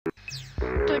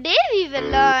Today we will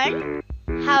learn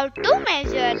how to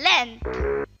measure length.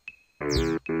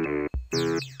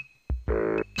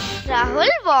 Rahul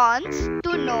wants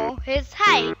to know his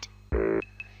height.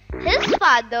 His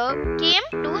father came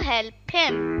to help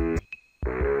him.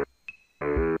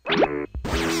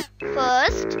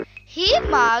 First, he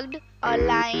marked a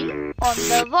line on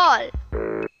the wall.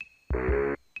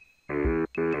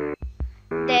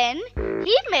 Then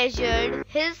he measured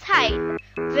his height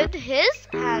with his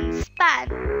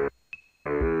handspan.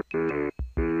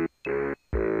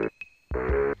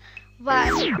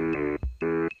 1,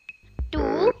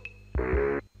 2,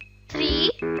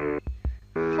 3,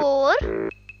 4,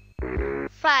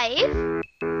 5,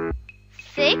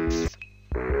 6,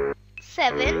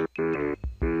 7,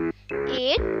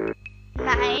 8,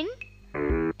 9,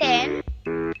 10,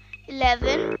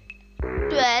 11,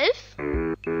 12,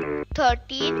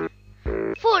 13,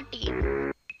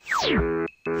 14.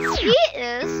 He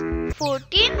is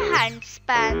 14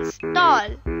 handspans tall.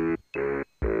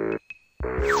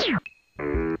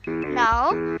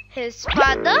 Now his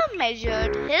father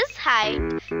measured his height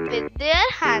with their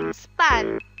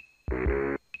handspan.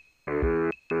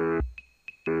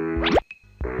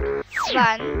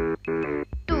 1,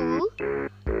 2,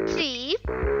 3,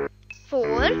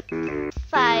 4,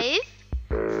 5,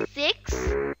 6,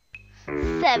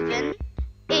 7,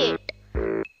 8.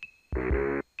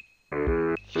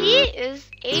 He is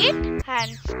 8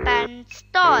 handspans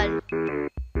tall.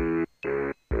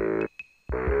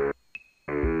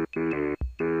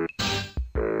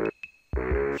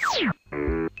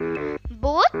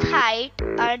 Both height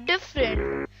are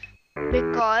different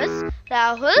because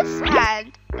Rahul's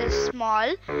hand is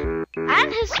small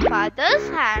and his father's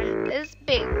hand is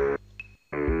big.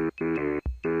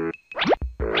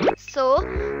 So,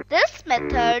 this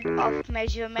method of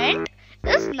measurement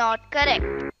is not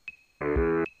correct.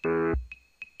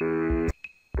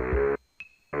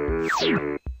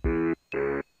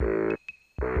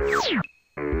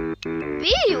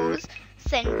 We use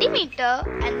centimeter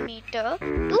and meter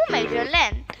to measure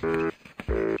length.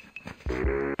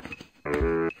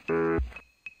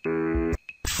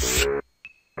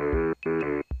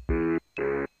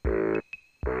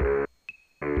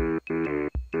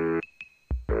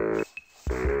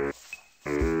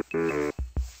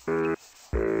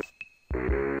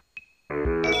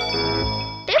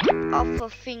 Tip of a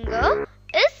finger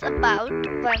is about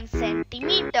 1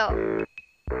 centimeter.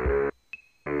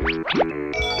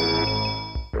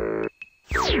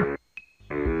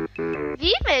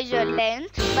 We measure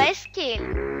length by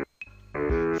scale.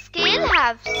 Scale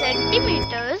have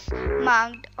centimeters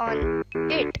marked on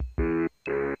it.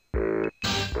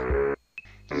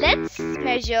 Let's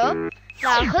measure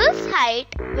Rahul's height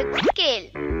with scale.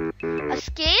 A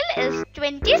scale is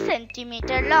 20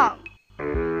 centimeter long.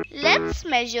 Let's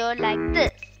measure like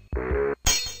this.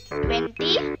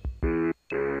 20,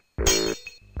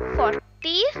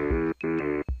 40,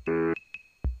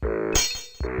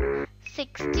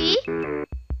 60,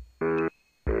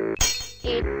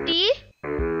 80,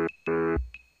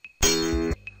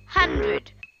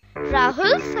 100.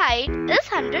 Rahul's height is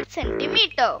 100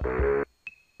 centimeter.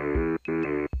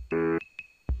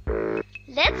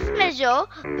 Let's measure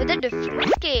with a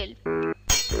different scale.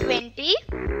 20,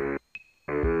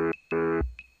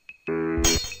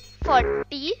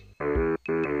 40,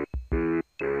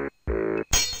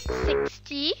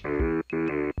 60,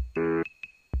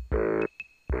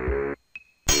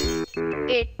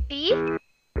 80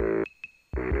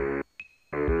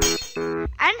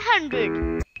 and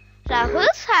 100.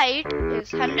 Rahul's height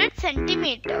is 100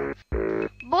 centimeter.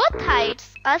 Both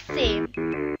heights are same.